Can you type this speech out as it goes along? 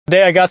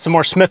Today I got some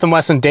more Smith &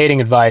 Wesson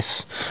dating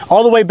advice.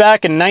 All the way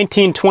back in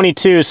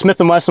 1922, Smith &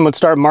 Wesson would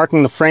start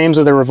marking the frames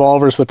of their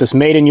revolvers with this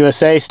Made in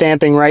USA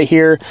stamping right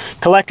here.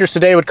 Collectors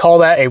today would call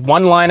that a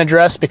one-line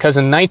address because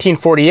in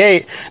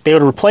 1948, they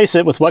would replace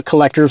it with what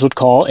collectors would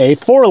call a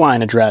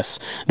four-line address.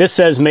 This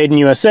says Made in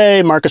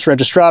USA, Marcas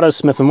Registradas,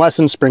 Smith &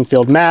 Wesson,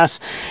 Springfield, Mass.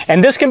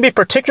 And this can be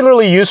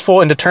particularly useful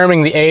in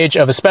determining the age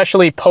of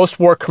especially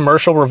post-war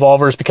commercial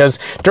revolvers because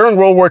during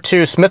World War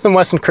II, Smith &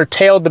 Wesson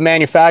curtailed the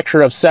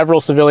manufacture of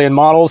several civilian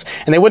models,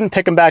 and they wouldn't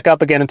pick them back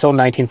up again until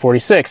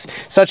 1946.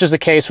 Such is the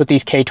case with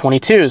these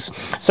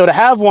K22s. So to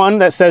have one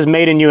that says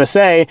Made in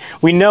USA,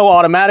 we know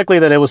automatically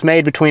that it was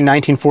made between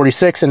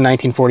 1946 and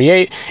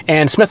 1948,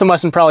 and Smith &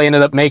 Wesson probably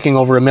ended up making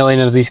over 1 million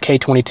of these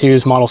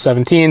K22s, Model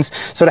 17s.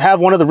 So to have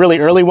one of the really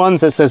early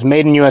ones that says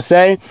Made in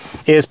USA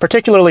is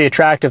particularly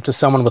attractive to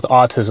someone with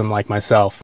autism like myself.